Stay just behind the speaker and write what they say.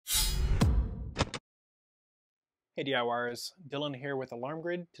Hey DIYers, Dylan here with Alarm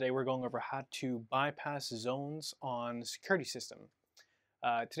Grid. Today we're going over how to bypass zones on the security system.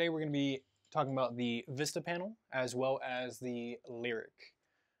 Today we're going to be talking about the Vista panel as well as the Lyric.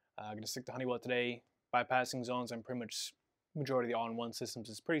 I'm going to stick to Honeywell today. Bypassing zones and pretty much majority of the all-in-one systems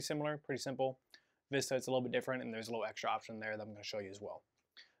is pretty similar, pretty simple. Vista it's a little bit different and there's a little extra option there that I'm going to show you as well.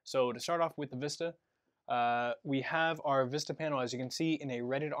 So to start off with the Vista, we have our Vista panel as you can see in a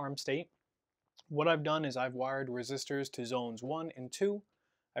ready arm state. What I've done is I've wired resistors to zones 1 and 2.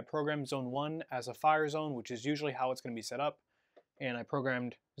 I programmed zone 1 as a fire zone, which is usually how it's going to be set up. And I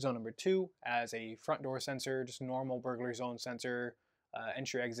programmed zone number 2 as a front door sensor, just normal burglary zone sensor,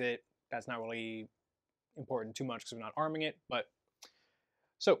 entry exit. That's not really important too much because we're not arming it. But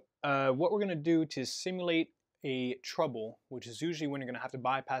so what we're going to do to simulate a trouble, which is usually when you're going to have to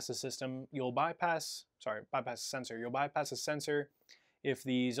bypass the system, bypass the sensor. You'll bypass the sensor if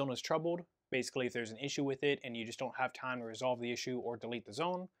the zone is troubled. Basically, if there's an issue with it and you just don't have time to resolve the issue or delete the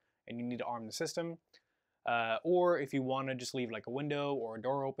zone and you need to arm the system, or if you want to just leave like a window or a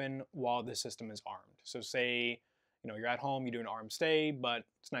door open while the system is armed. So say, you're at home, you do an arm stay, but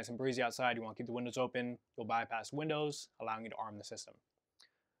it's nice and breezy outside, you want to keep the windows open, you'll bypass windows, allowing you to arm the system.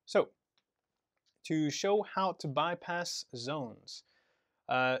 So, to show how to bypass zones.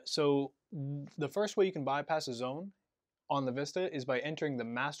 So the first way you can bypass a zone on the Vista is by entering the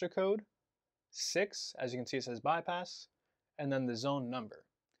master code 6, as you can see it says bypass, and then the zone number.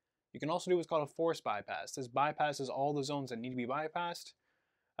 You can also do what's called a force bypass. This bypasses all the zones that need to be bypassed.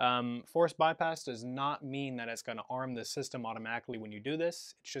 Force bypass does not mean that it's going to arm the system automatically when you do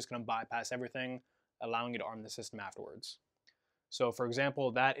this. It's just going to bypass everything, allowing you to arm the system afterwards. So for example,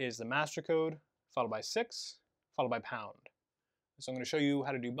 that is the master code, followed by 6, followed by pound. So I'm going to show you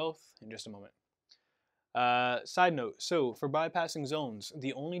how to do both in just a moment. Side note, so for bypassing zones,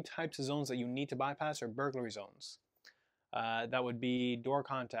 the only types of zones that you need to bypass are burglary zones. That would be door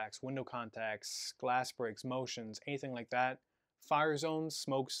contacts, window contacts, glass breaks, motions, anything like that. Fire zones,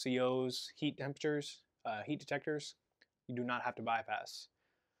 smokes, COs, heat temperatures, heat detectors, you do not have to bypass.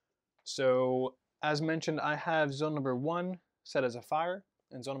 So as mentioned, I have zone number 1 set as a fire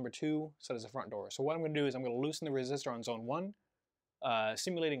and zone number 2 set as a front door. So what I'm going to do is I'm going to loosen the resistor on zone 1,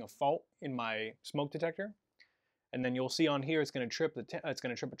 simulating a fault in my smoke detector, and then you'll see on here it's going to trip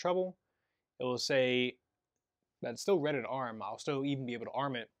a trouble. It will say that it's still ready to arm. I'll still even be able to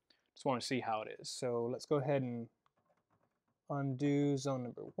arm it. Just want to see how it is. So let's go ahead and undo zone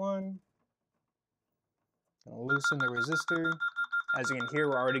number 1. I'll loosen the resistor. As you can hear,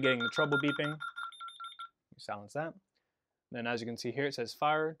 we're already getting the trouble beeping. Silence that. Then as you can see here, it says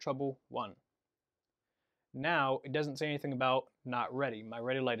fire trouble 1. Now, it doesn't say anything about not ready. My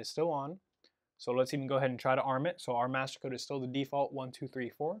ready light is still on. So let's even go ahead and try to arm it. So our master code is still the default 1, 2, 3,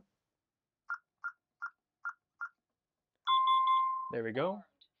 4. There we go.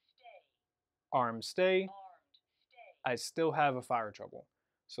 Arm stay. I still have a fire trouble.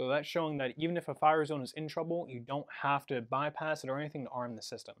 So that's showing that even if a fire zone is in trouble, you don't have to bypass it or anything to arm the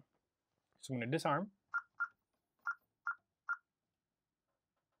system. So I'm going to disarm.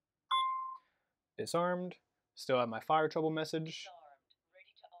 Disarmed. Still have my fire trouble message.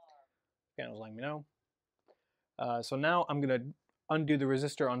 Panel's letting me know. So now I'm going to undo the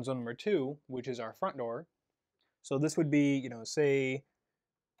resistor on zone number 2, which is our front door. So this would be, say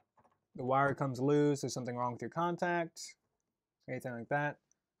the wire comes loose, there's something wrong with your contact, anything like that.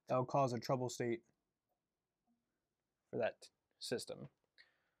 That'll cause a trouble state for that system.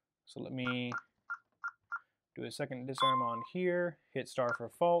 So let me do a second disarm on here, hit star for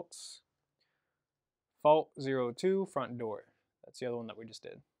faults. Fault 02, front door. That's the other one that we just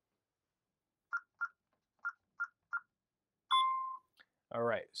did.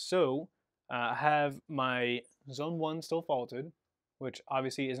 Alright, so I have my zone 1 still faulted, which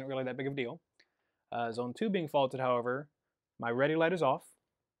obviously isn't really that big of a deal. Zone 2 being faulted, however, my ready light is off.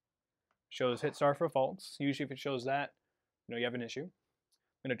 Shows hit star for faults. Usually if it shows that, you have an issue.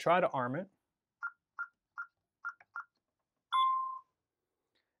 I'm going to try to arm it.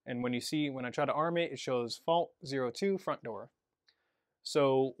 And when I try to arm it, it shows fault 02, front door.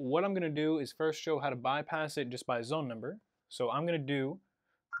 So what I'm going to do is first show how to bypass it just by zone number. So I'm going to do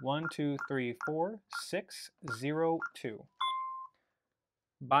 1, 2, 3, 4, 6, 0, 2.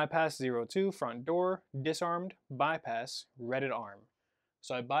 Bypass 02, front door, disarmed, bypass, ready arm.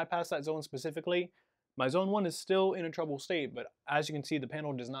 So I bypass that zone specifically. My zone 1 is still in a trouble state, but as you can see, the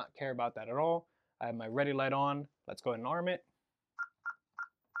panel does not care about that at all. I have my ready light on. Let's go ahead and arm it.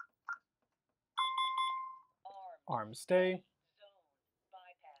 Arm stay.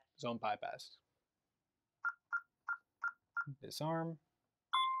 Zone bypass. Disarm.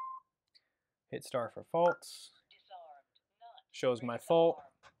 Hit star for faults. shows my fault.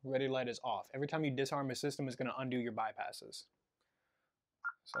 Ready light is off. Every time you disarm a system, it's going to undo your bypasses.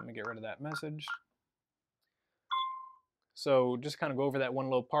 So let me get rid of that message. So just kind of go over that one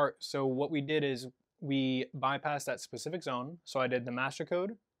little part. So what we did is we bypassed that specific zone. So I did the master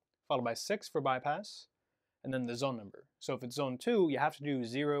code, followed by 6 for bypass, and then the zone number. So if it's zone 2, you have to do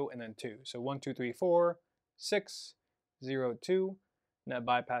 0 and then 2. So 1, 2, 3, 4, 6, 0, 2, and that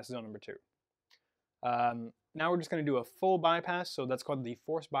bypass zone number 2. Now we're just going to do a full bypass, so that's called the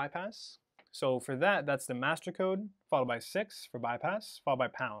force bypass. So for that, that's the master code, followed by 6 for bypass, followed by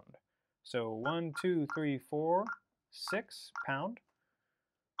pound. So 1, 2, 3, 4, 6, pound.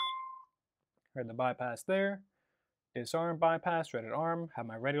 Read the bypass there. Disarm bypass, ready arm, have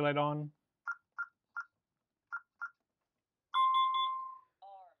my ready light on.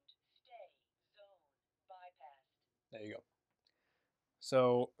 There you go.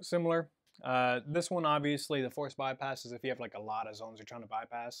 So similar. This one, obviously, the force bypass is if you have like a lot of zones you're trying to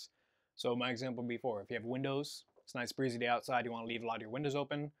bypass. So my example before, if you have windows, it's a nice breezy day outside, you want to leave a lot of your windows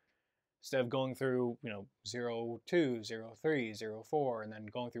open. Instead of going through, 0, 2, 0, 3, 0, 4, and then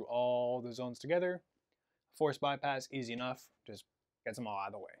going through all the zones together, force bypass, easy enough, just gets them all out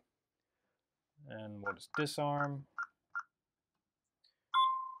of the way. And we'll just disarm.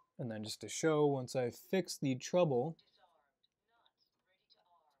 And then just to show, once I fix the trouble,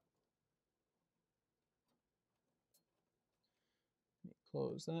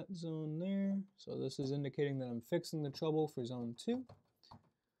 close that zone there. So this is indicating that I'm fixing the trouble for zone 2.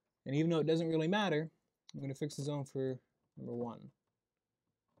 And even though it doesn't really matter, I'm going to fix the zone for number 1.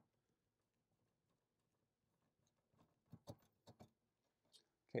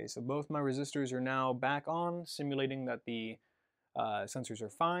 Okay, so both my resistors are now back on, simulating that the sensors are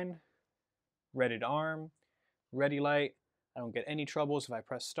fine. Ready to arm, ready light. I don't get any troubles if I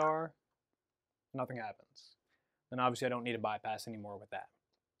press star. Nothing happens. Then obviously I don't need a bypass anymore with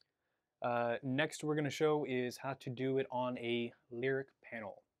that. Next we're going to show is how to do it on a lyric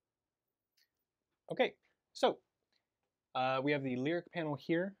panel. Okay, so we have the lyric panel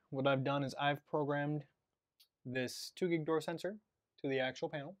here. What I've done is I've programmed this 2 gig door sensor to the actual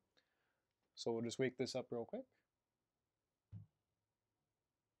panel. So we'll just wake this up real quick.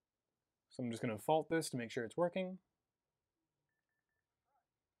 So I'm just going to fault this to make sure it's working.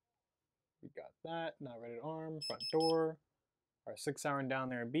 We got that, not ready to arm, front door. Our 6 siren down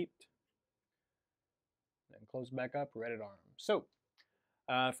there beeped. Then close back up, ready to arm. So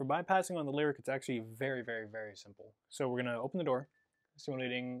for bypassing on the lyric, it's actually very, very, very simple. So we're going to open the door,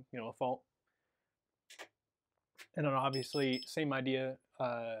 simulating a fault. And then obviously, same idea.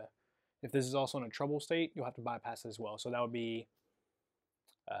 If this is also in a trouble state, you'll have to bypass it as well. So that would be,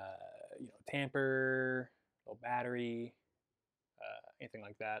 tamper, low battery, anything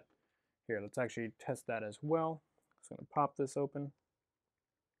like that. Here, let's actually test that as well. So I'm going to pop this open.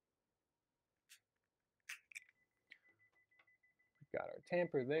 We've got our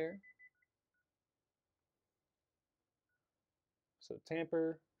tamper there. So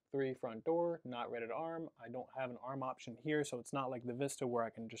tamper, 3 front door, not ready to arm. I don't have an arm option here, so it's not like the Vista where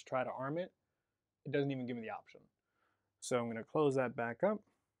I can just try to arm it. It doesn't even give me the option. So I'm going to close that back up.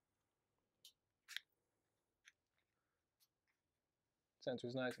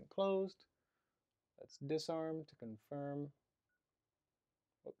 Sensor's nice and closed. Let's disarm to confirm.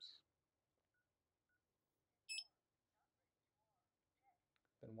 Oops.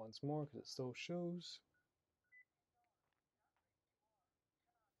 Then once more because it still shows.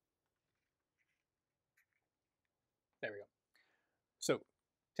 There we go. So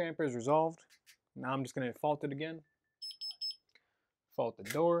tamper is resolved. Now I'm just going to fault it again. Fault the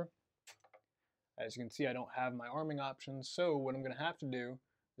door. As you can see, I don't have my arming options, so what I'm going to have to do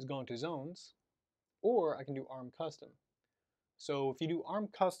is go into zones, or I can do arm custom. So if you do arm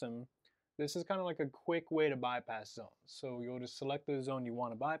custom, this is kind of like a quick way to bypass zones. So you'll just select the zone you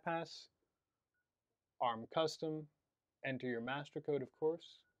want to bypass, arm custom, enter your master code, of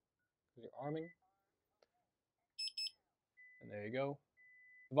course, because you're arming, and there you go.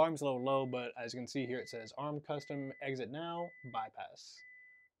 The volume's a little low, but as you can see here, it says arm custom, exit now, bypass.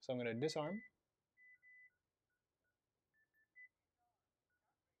 So I'm going to disarm.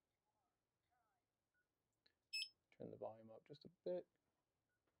 Turn the volume up just a bit.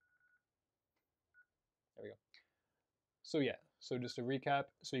 There we go. So yeah, so just to recap,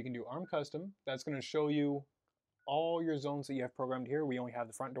 so you can do arm custom. That's going to show you all your zones that you have programmed here. We only have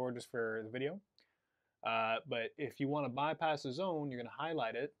the front door just for the video. But if you want to bypass a zone, you're going to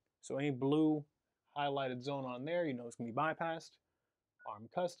highlight it. So any blue highlighted zone on there, you know it's going to be bypassed. Arm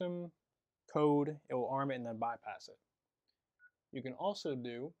custom, code, it will arm it and then bypass it. You can also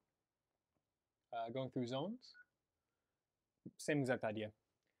do, going through zones, Same exact idea.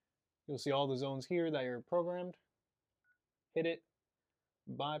 You'll see all the zones here that are programmed. Hit it,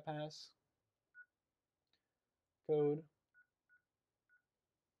 bypass, code,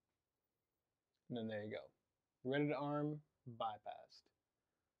 and then there you go. Ready to arm, bypassed.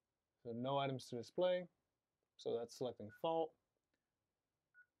 So no items to display, so that's selecting fault.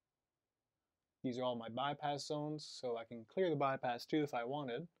 These are all my bypass zones, so I can clear the bypass too if I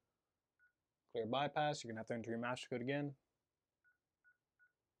wanted. Clear bypass, you're going to have to enter your master code again.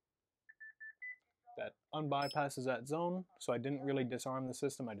 That unbypasses that zone, so I didn't really disarm the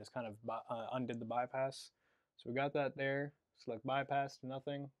system, I just kind of undid the bypass. So we got that there, select bypass to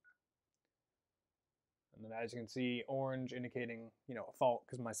nothing. And then as you can see, orange indicating, a fault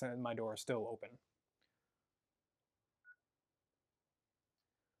because my door is still open.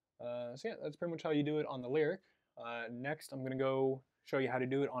 So yeah, that's pretty much how you do it on the Lyric. Next, I'm going to go show you how to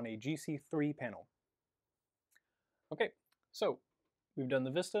do it on a GC3 panel. Okay, so we've done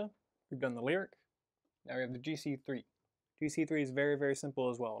the Vista, we've done the Lyric, now we have the GC3. GC3 is very, very simple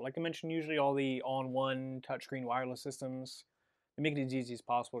as well. Like I mentioned, usually all the all-in-one touchscreen wireless systems, they make it as easy as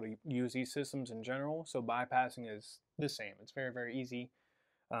possible to use these systems in general, so bypassing is the same. It's very, very easy.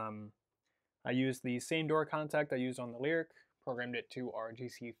 I used the same door contact I used on the Lyric, programmed it to our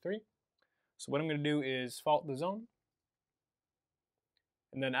GC3. So what I'm going to do is fault the zone.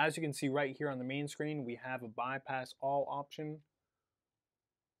 And then as you can see right here on the main screen, we have a bypass all option.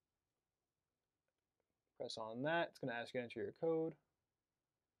 Press on that. It's going to ask you to enter your code.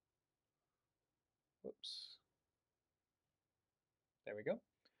 Whoops. There we go.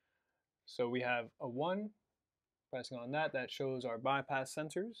 So we have a 1. Pressing on that, that shows our bypass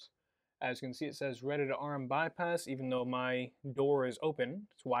sensors. As you can see, it says ready to arm bypass, even though my door is open.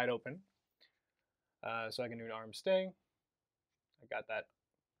 It's wide open. So I can do an arm stay. I got that.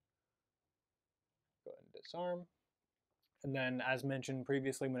 Go ahead and disarm. And then, as mentioned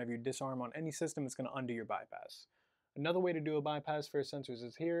previously, whenever you disarm on any system, it's going to undo your bypass. Another way to do a bypass for sensors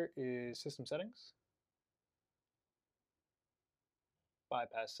is system settings.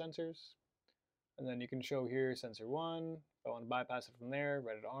 Bypass sensors. And then you can show here sensor 1. If I want to bypass it from there,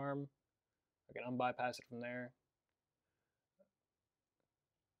 ready to arm. I can unbypass it from there.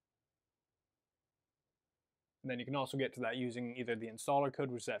 And then you can also get to that using either the installer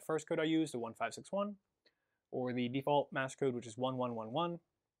code, which is that first code I used, the 1561, or the default master code, which is 1111.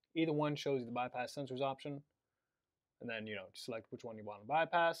 Either one shows you the bypass sensors option. And then, select which one you want to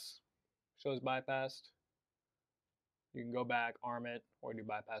bypass. Shows bypassed. You can go back, arm it, or do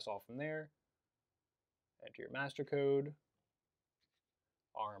bypass all from there. Enter your master code.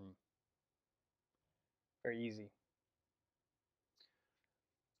 Arm. Very easy.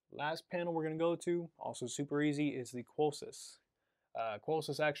 Last panel we're going to go to, also super easy, is the Quosys.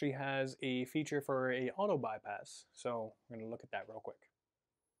 Quosys actually has a feature for a auto bypass, so we're going to look at that real quick.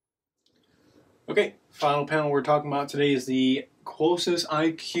 Okay, final panel we're talking about today is the Quosys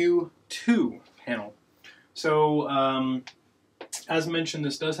IQ2 panel. So, as mentioned,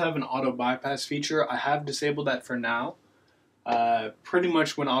 this does have an auto bypass feature. I have disabled that for now. Pretty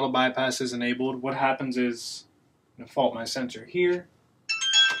much when auto bypass is enabled, what happens is, I'm going to fault my sensor here.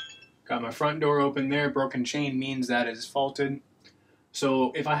 Got my front door open there, broken chain means that is faulted.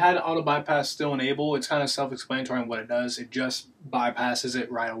 So if I had auto bypass still enabled, it's kind of self-explanatory on what it does. It just bypasses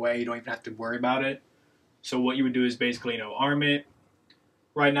it right away. You don't even have to worry about it. So what you would do is basically, arm it.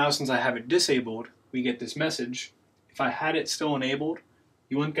 Right now, since I have it disabled, we get this message. If I had it still enabled,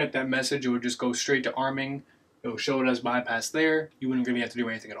 you wouldn't get that message. It would just go straight to arming. It will show it as bypass there. You wouldn't really have to do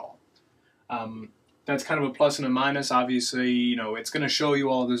anything at all. That's kind of a plus and a minus. Obviously, it's going to show you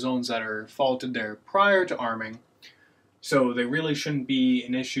all the zones that are faulted there prior to arming. So there really shouldn't be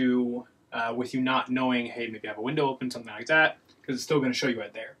an issue with you not knowing, hey, maybe I have a window open, something like that, because it's still going to show you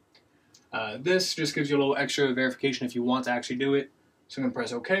right there. This just gives you a little extra verification if you want to actually do it. So I'm going to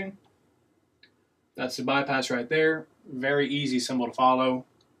press OK. That's the bypass right there. Very easy symbol to follow.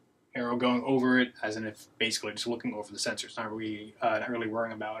 Arrow going over it, as in if basically just looking over the sensors, not really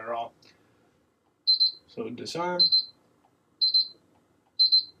worrying about it at all. So disarm.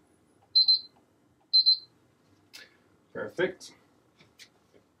 Perfect.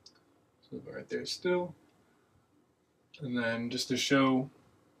 So right there still. And then just to show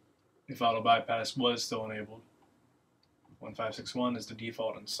if auto bypass was still enabled, 1561 is the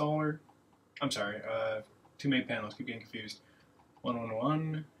default installer. I'm sorry, two main panels, keep getting confused.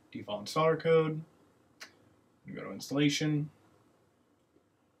 1111, default installer code. You go to installation,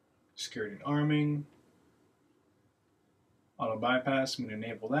 security and arming, auto bypass. I'm going to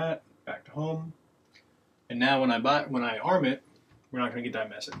enable that. Back to home. And now when I arm it, we're not going to get that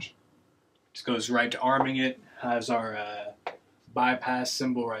message. Just goes right to arming it. Has our bypass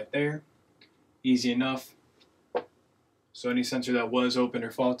symbol right there. Easy enough. So any sensor that was open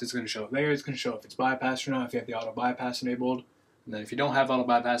or faulted is going to show there. It's going to show if it's bypassed or not, if you have the auto bypass enabled. And then if you don't have auto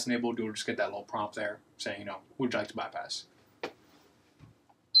bypass enabled, you'll just get that little prompt there saying, you know, would you like to bypass?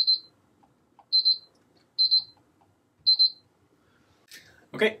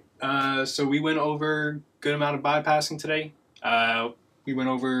 Okay, so we went over a good amount of bypassing today. We went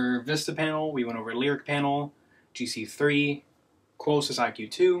over Vista panel, we went over Lyric panel, GC3, Quosys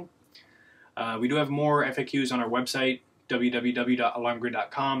IQ2. We do have more FAQs on our website,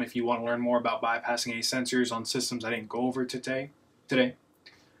 www.alarmgrid.com, if you want to learn more about bypassing any sensors on systems I didn't go over today.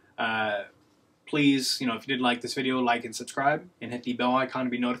 Please, if you did like this video, like and subscribe, and hit the bell icon to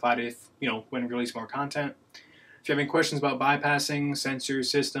be notified if, when we release more content. If you have any questions about bypassing, sensors,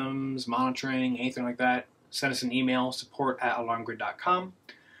 systems, monitoring, anything like that, send us an email, support@alarmgrid.com.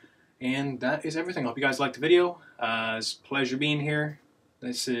 And that is everything. I hope you guys liked the video. It's a pleasure being here.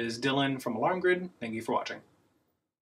 This is Dylan from Alarm Grid. Thank you for watching.